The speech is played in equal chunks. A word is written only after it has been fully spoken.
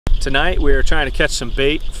Tonight we are trying to catch some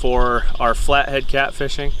bait for our flathead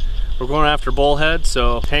catfishing. We're going after bullhead,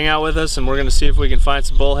 so hang out with us and we're going to see if we can find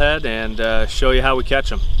some bullhead and show you how we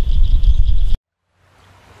catch them.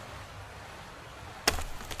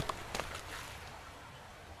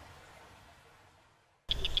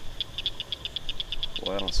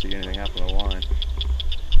 Well, I don't see anything happen to the line.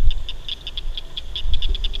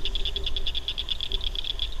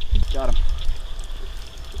 Got him.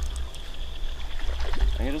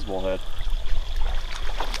 I think it is bullhead.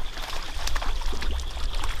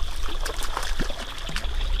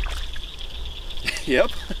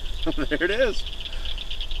 Yep, there it is.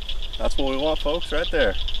 That's what we want, folks, right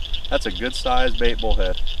there. That's a good sized bait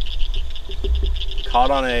bullhead.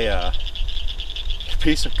 Caught on a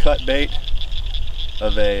piece of cut bait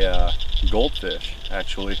of a goldfish,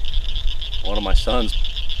 actually. One of my son's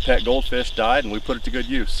pet goldfish died and we put it to good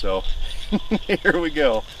use, so here we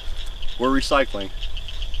go. We're recycling.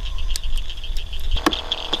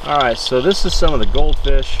 Alright, so this is some of the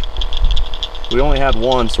goldfish. We only had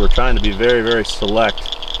one, so we're trying to be very, very select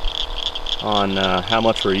on how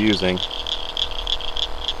much we're using.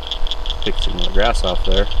 Pick some of the grass off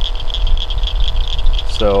there.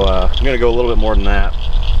 So I'm going to go a little bit more than that.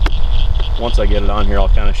 Once I get it on here, I'll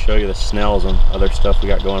kind of show you the snells and other stuff we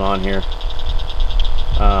got going on here.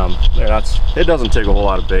 It doesn't take a whole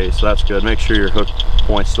lot of bait, so that's good. Make sure your hook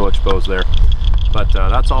point's still exposed there. But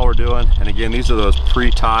that's all we're doing. And again, these are those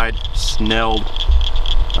pre-tied, snelled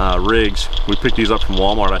rigs. We picked these up from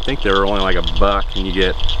Walmart. I think they were only like $1 and you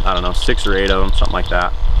get, I don't know, 6 or 8 of them, something like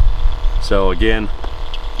that. So again,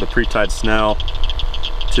 the pre-tied snell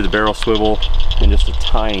to the barrel swivel and just a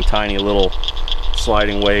tiny, tiny little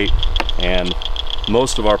sliding weight. And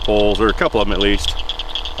most of our poles, or a couple of them at least,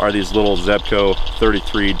 are these little Zebco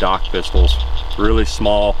 33 dock pistols. Really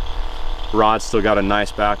small. Rod's still got a nice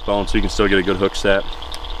backbone, so you can still get a good hook set.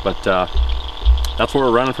 But that's what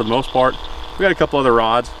we're running for the most part. We got a couple other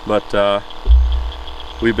rods, but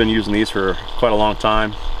we've been using these for quite a long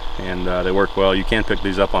time, and they work well. You can pick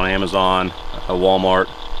these up on Amazon, Walmart.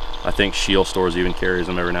 I think Shield Stores even carries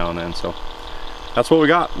them every now and then. So that's what we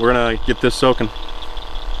got. We're gonna get this soaking.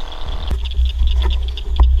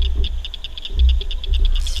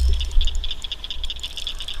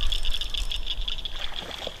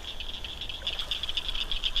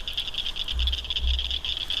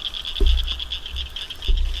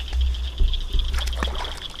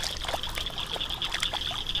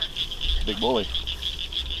 Big bully.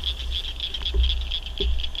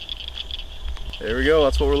 There we go.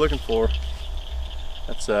 That's what we're looking for.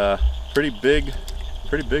 That's a pretty big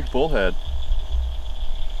bullhead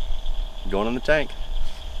going in the tank.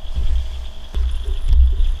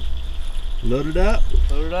 Load it up.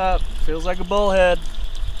 Load it up. Feels like a bullhead.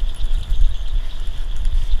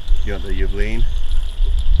 You got the Yvelin?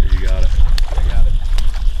 There you got it. I got it.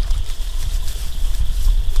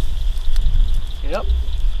 Yep.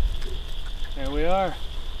 There we are.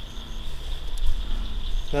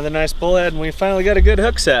 Another nice bullhead, and we finally got a good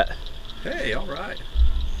hook set. Hey, all right.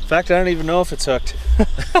 In fact, I don't even know if it's hooked.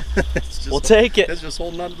 We'll take it. It's just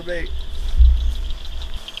holding on to the bait.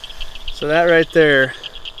 So that right there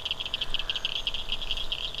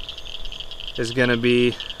is gonna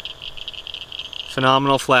be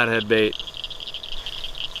phenomenal flathead bait.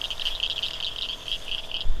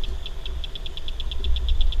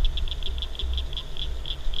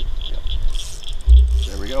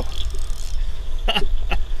 There we go.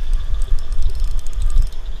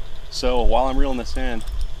 So while I'm reeling this in,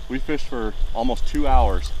 we fished for almost 2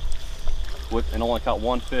 hours and only caught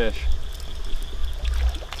one fish.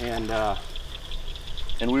 And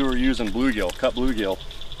we were using bluegill, cut bluegill.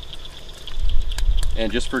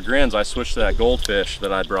 And just for grins, I switched to that goldfish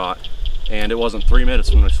that I brought. And it wasn't 3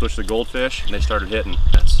 minutes when I switched to goldfish and they started hitting.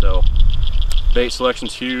 So bait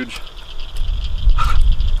selection's huge.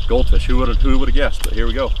 Goldfish, who would have guessed? But here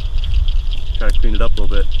we go. Try to clean it up a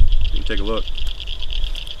little bit. You can take a look.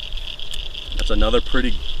 That's another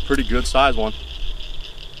pretty good size one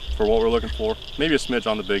for what we're looking for. Maybe a smidge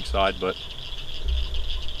on the big side, but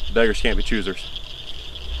beggars can't be choosers.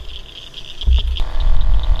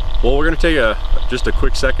 Well, we're gonna take just a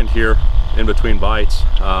quick second here in between bites.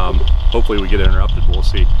 Hopefully we get interrupted, we'll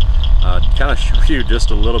see. Kind of show you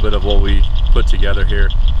just a little bit of what we put together here.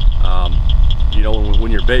 You know,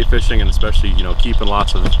 when you're bait fishing, and especially, you know, keeping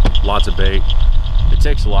lots of bait, it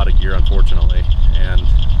takes a lot of gear, unfortunately, and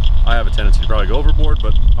I have a tendency to probably go overboard,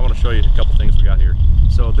 but I want to show you a couple things we got here.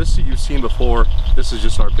 So this you've seen before. This is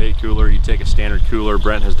just our bait cooler. You take a standard cooler.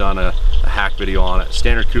 Brent has done a hack video on it.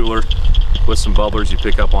 Standard cooler with some bubblers you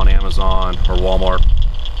pick up on Amazon or Walmart.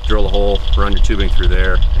 Drill a hole, run your tubing through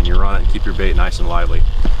there, and you run it and keep your bait nice and lively.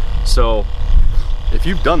 So if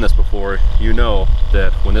you've done this before, you know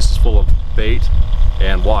that when this is full of bait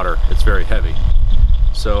and water, it's very heavy.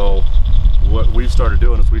 So what we've started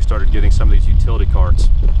doing is we've started getting some of these utility carts.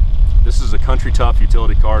 This is a Country Tough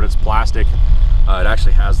utility cart. It's plastic. It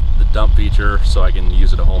actually has the dump feature, so I can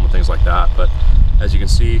use it at home and things like that. But as you can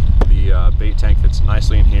see, the bait tank fits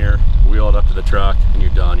nicely in here. Wheel it up to the truck and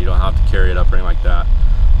you're done. You don't have to carry it up or anything like that.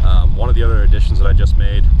 One of the other additions that I just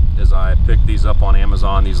made is I picked these up on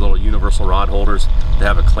Amazon, these little universal rod holders. They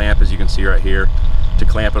have a clamp, as you can see right here, to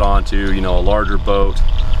clamp it onto, you know, a larger boat.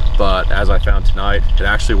 But as I found tonight, it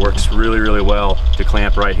actually works really, really well to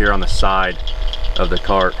clamp right here on the side of the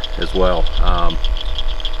cart as well.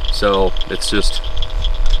 So it's just,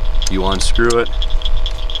 you unscrew it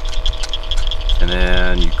and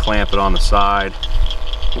then you clamp it on the side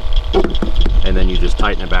and then you just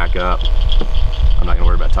tighten it back up. I'm not gonna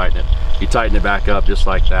worry about tightening it. You tighten it back up just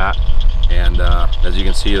like that, and as you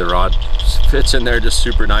can see, the rod fits in there just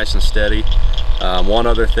super nice and steady. One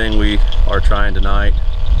other thing we are trying tonight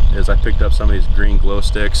is I picked up some of these green glow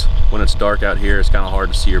sticks. When it's dark out here, it's kind of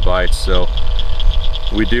hard to see your bites, so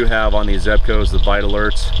we do have on these Zebcos the bite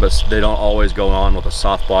alerts, but they don't always go on with a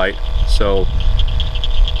soft bite. So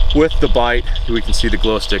with the bite, we can see the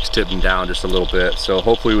glow sticks tipping down just a little bit. So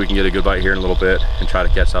hopefully we can get a good bite here in a little bit and try to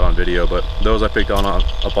catch that on video. But those I picked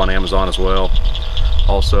up on Amazon as well.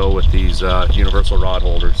 Also with these universal rod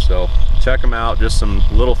holders. So check them out, just some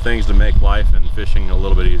little things to make life and fishing a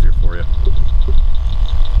little bit easier for you.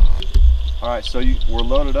 All right, so we're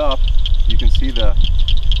loaded up. You can see the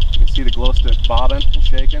glow stick bobbing and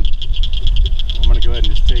shaking. I'm gonna go ahead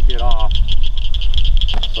and just take it off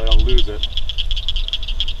so I don't lose it.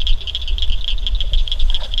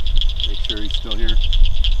 Make sure he's still here.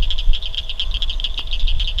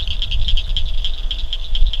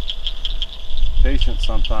 Patience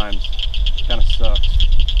sometimes kind of sucks.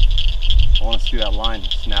 I want to see that line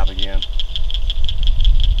snap again.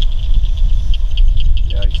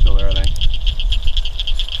 Yeah, he's still there, I think.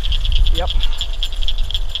 Yep.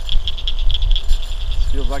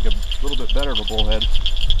 Feels like a little bit better of a bullhead.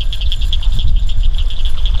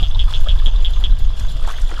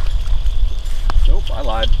 Nope, I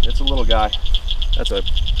lied. It's a little guy. That's a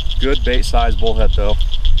good bait size bullhead though.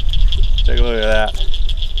 Take a look at that.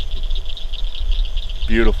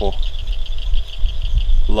 Beautiful.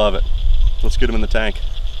 Love it. Let's get him in the tank.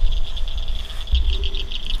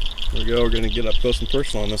 There we go. We're going to get up close and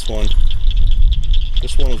personal on this one.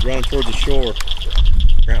 This one was running towards the shore.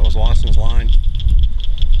 Grant was lost in his line.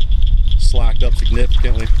 Slacked up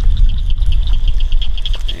significantly.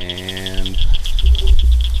 And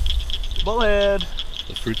bullhead.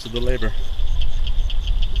 The fruits of the labor.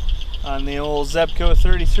 On the old Zebco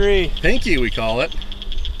 33. Pinky, we call it.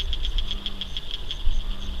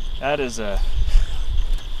 That is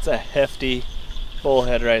it's a hefty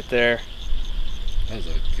bullhead right there. That is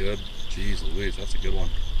a good, geez Louise, that's a good one.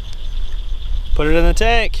 Put it in the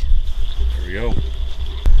tank. There we go.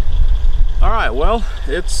 All right, well,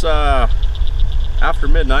 it's after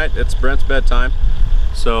midnight. It's Brent's bedtime.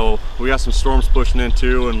 So we got some storms pushing in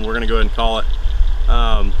too, and we're gonna go ahead and call it.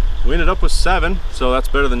 We ended up with 7, so that's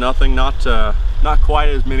better than nothing. Not quite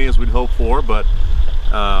as many as we'd hoped for, but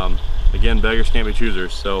again, beggars can't be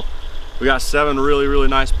choosers. So we got 7 really, really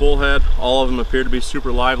nice bullhead. All of them appear to be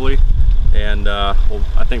super lively. And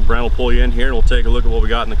I think Brent will pull you in here and we'll take a look at what we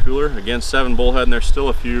got in the cooler. Again, 7 bullhead, and there's still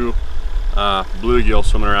a few bluegill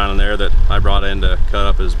swimming around in there that I brought in to cut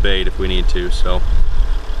up as bait if we need to. So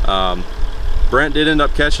Brent did end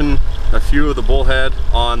up catching a few of the bullhead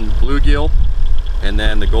on bluegill, and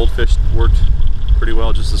then the goldfish worked pretty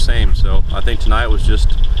well just the same. So I think tonight was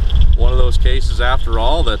just one of those cases after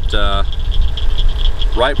all that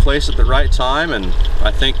right place at the right time, and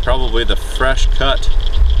I think probably the fresh cut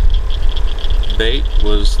bait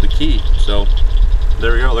was the key. So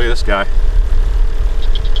there we go. Look at this guy.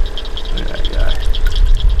 Look at that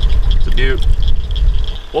guy. It's a beaut.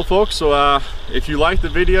 Well folks, so if you liked the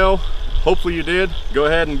video, hopefully you did, go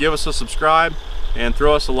ahead and give us a subscribe and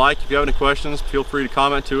throw us a like. If you have any questions, feel free to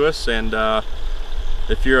comment to us. And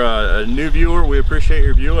if you're a new viewer, we appreciate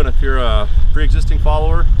your view, and if you're a pre-existing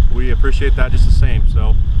follower, we appreciate that just the same.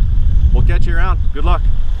 So we'll catch you around. Good luck.